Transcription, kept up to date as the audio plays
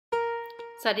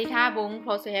สวัสดีค่ะบุ้ง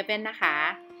Close to Heaven นะคะ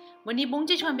วันนี้บุ้ง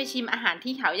จะชวนไปชิมอาหาร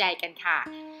ที่เขาใหญ่กันค่ะ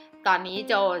ตอนนี้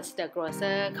Jones The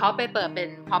Grocer เขาไปเปิดเป็น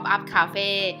Pop Up Cafe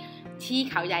ที่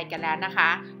เขาใหญ่กันแล้วนะคะ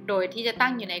โดยที่จะตั้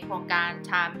งอยู่ในโครงการ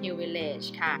Thyme Village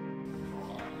ค่ะ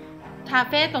คา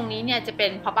เฟ่ตรงนี้เนี่ยจะเป็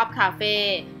น Pop Up Cafe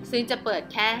ซึ่งจะเปิด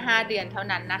แค่5เดือนเท่า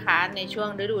นั้นนะคะในช่วง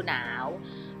ฤดูหนาว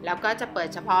แล้วก็จะเปิด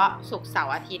เฉพาะศุกร์เสา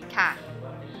ร์อาทิตย์ค่ะ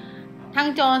ทาง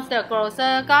Jones The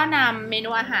Grocer ก็นำเมนู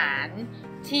อาหาร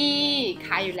ที่ข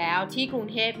ายอยู่แล้วที่กรุง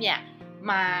เทพเนี่ย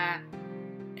มา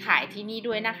ขายที่นี่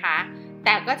ด้วยนะคะแ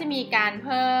ต่ก็จะมีการเ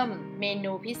พิ่มเม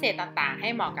นูพิเศษต่างๆให้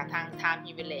เหมาะกับทาง Thyme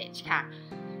Village ค่ะ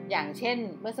อย่างเช่น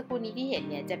เมื่อสักครู่นี้ที่เห็น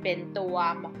เนี่ยจะเป็นตัว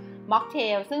ม็อกเท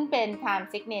ลซึ่งเป็น Thyme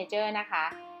Signature นะคะ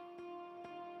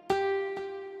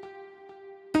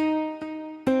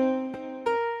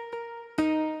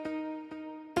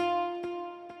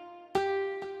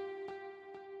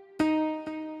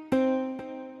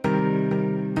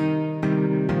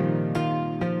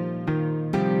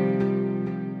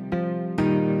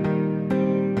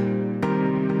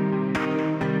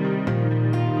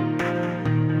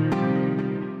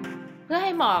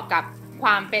เหมาะกับคว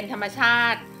ามเป็นธรรมชา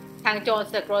ติทาง Jones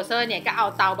The Grocer เนี่ยก็เอา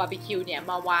เตาบาร์บีคิวเนี่ย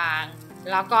มาวาง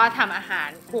แล้วก็ทำอาหาร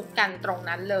คลุกกันตรง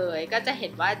นั้นเลยก็จะเห็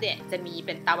นว่าเนี่ยจะมีเ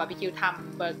ป็นเตาบาร์บีคิวท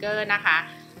ำเบอร์เกอร์นะคะ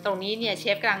ตรงนี้เนี่ยเช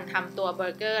ฟกำลังทำตัวเบอ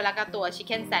ร์เกอร์แล้วก็ตัวชิคเ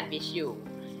ก้นแซนด์วิชอยู่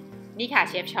นี่ค่ะ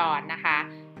เชฟชอนนะคะ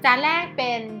จานแรกเ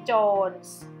ป็น Jones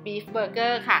Beef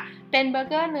Burger ค่ะเป็นเบอร์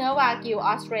เกอร์เนื้อวากิวอ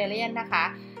อสเตรเลียนนะคะ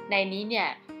ในนี้เนี่ย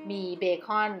มีเบค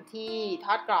อนที่ท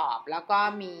อดกรอบแล้วก็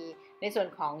มีในส่วน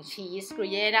ของชีสกรู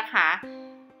เย่นะคะ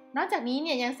นอกจากนี้เ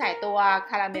นี่ยยังใส่ตัว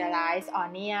คาราเมลไลซ์ออน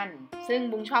เนียนซึ่ง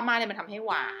บุ้งชอบมากเลยมันทำให้ห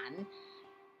วาน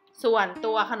ส่วน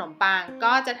ตัวขนมปัง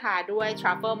ก็จะทาด้วยท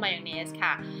รัฟเฟิลมายองเนส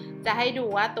ค่ะจะให้ดู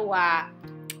ว่าตั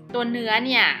วเนื้อเ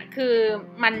นี่ยคือ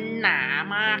มันหนา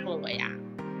มากเลยอ่ะ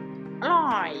อ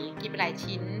ร่อยกินไปหลาย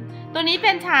ชิ้นตัวนี้เ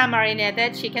ป็น Thyme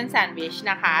Marinated Chicken Sandwich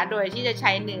นะคะโดยที่จะใ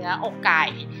ช้เนื้ออกไก่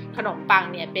ขนมปัง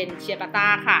เนี่ยเป็นเชียปาต้า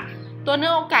ค่ะตัวเนื้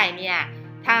ออกไก่เนี่ย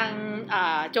ทาง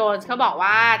โจนส์เขาบอก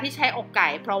ว่าที่ใช้อกไก่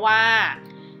เพราะว่า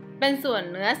เป็นส่วน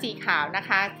เนื้อสีขาวนะค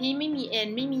ะที่ไม่มีเอ็น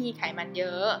ไม่มีไขมันเย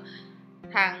อะ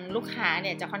ทางลูกค้าเ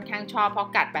นี่ยจะค่อนข้างชอบเพราะ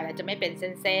กัดไปแล้วจะไม่เป็นเ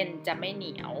ส้นๆจะไม่เห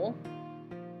นียว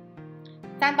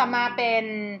จานต่อมาเป็น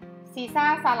ซีซ่า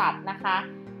สลัดนะคะ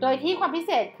โดยที่ความพิเ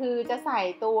ศษคือจะใส่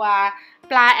ตัว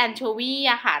ปลาแอนโชวี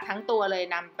อะค่ะทั้งตัวเลย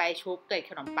นำไปชุบเกล็ด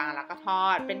ขนมปังแล้วก็ทอ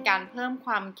ดเป็นการเพิ่มค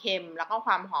วามเค็มแล้วก็ค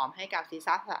วามหอมให้กับซี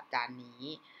ซ่าสลัดจานนี้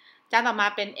จานต่อมา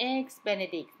เป็น Eggs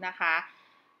Benedict นะคะ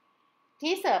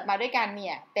ที่เสิร์ฟมาด้วยกันเ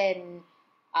นี่ยเป็น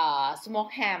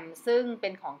Smoke Ham ซึ่งเป็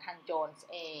นของทาง Jones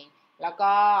เองแล้ว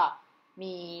ก็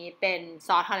มีเป็นซ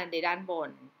อสฮอลแลนเดย์ด้านบ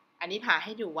นอันนี้ผ่าใ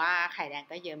ห้ดูว่าไข่แดง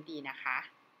ก็เยิ้มดีนะคะ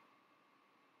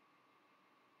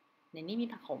ในนี้มี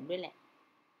ผักขมด้วยแหละ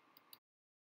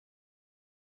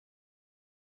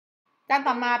จาน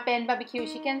ต่อมาเป็นบาร์บีคิว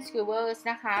ชิคเก้นสคิวเวอร์ส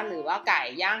นะคะหรือว่าไก่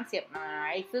ย่างเสียบไม้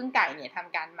ซึ่งไก่เนี่ยท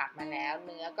ำการหมักมาแล้วเ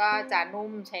นื้อก็จะนุ่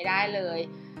มใช้ได้เลย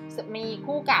มี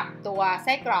คู่กับตัวไ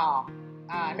ส้กรอก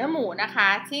เนื้อหมูนะคะ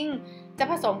ซึ่งจะ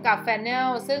ผสมกับเฟนเนล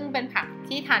ซึ่งเป็นผัก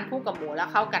ที่ทานคู่กับหมูแล้ว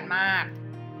เข้ากันมาก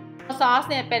ซอส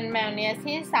เนี่ยเป็นแมยองเนส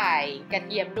ที่ใส่กระเ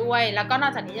ทียมด้วยแล้วก็นอ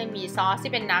กจากนี้ยังมีซอส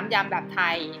ที่เป็นน้ำยำแบบไท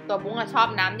ยตัวบุ้งชอบ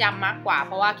น้ำยำมากกว่าเ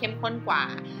พราะว่าเข้มข้นกว่า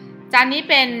จานนี้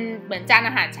เป็นเหมือนจานอ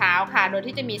าหารเช้าค่ะโดย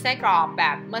ที่จะมีไส้กรอกแบ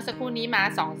บเมื่อสักครู่นี้มา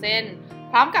2เส้น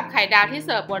พร้อมกับไข่ดาวที่เ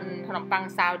สิร์ฟบนขนมปัง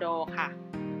ซาวโดค่ะ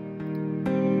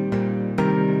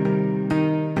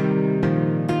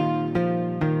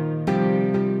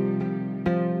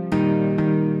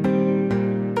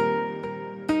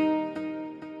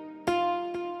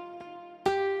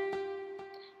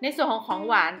ในส่วนของ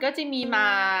หวานก็จะมีมา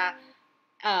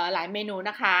หลายเมนู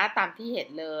นะคะตามที่เห็น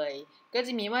เลยก็จ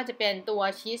ะมีว่าจะเป็นตัว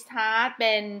ชีสทาร์ตเ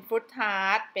ป็นฟรุตทา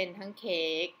ร์ตเป็นทั้งเค้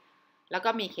กแล้วก็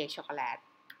มีเค้กช็อกโกแลต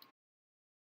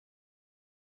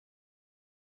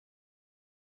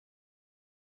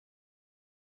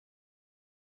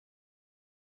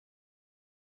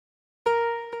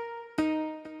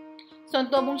ส่วน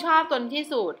ตัวบุ้งชอบตัวที่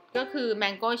สุดก็คือแม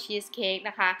งโก้ชีสเค้ก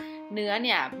นะคะเนื้อเ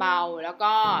นี่ยเบาแล้ว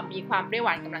ก็มีความเปรี้ยวหว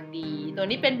านกำลังดีตัว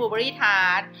นี้เป็นบลูเบอรี่ทา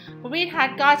ร์ต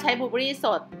ก็ใช้บลูเบอรี่ส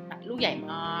ดลูกใหญ่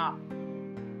มาก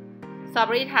สตรอเบ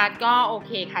อรี่ทาร์ตก็โอเ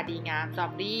คค่ะดีงามสตรอ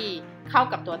เบอรี่เข้า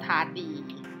กับตัวทาร์ตดี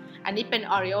อันนี้เป็น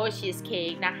ออริโอชีสเค้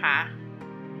กนะคะ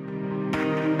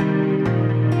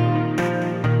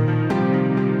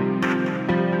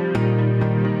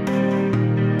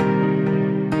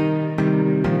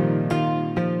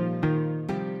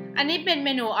อันนี้เป็นเม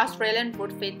นู Australian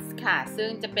Fruit Fix ค่ะซึ่ง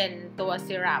จะเป็นตัว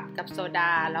ซิรัปกับโซด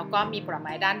าแล้วก็มีผลไ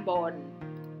ม้ด้านบน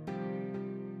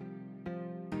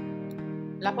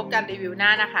แล้วพบกันรีวิวหน้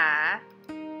านะคะ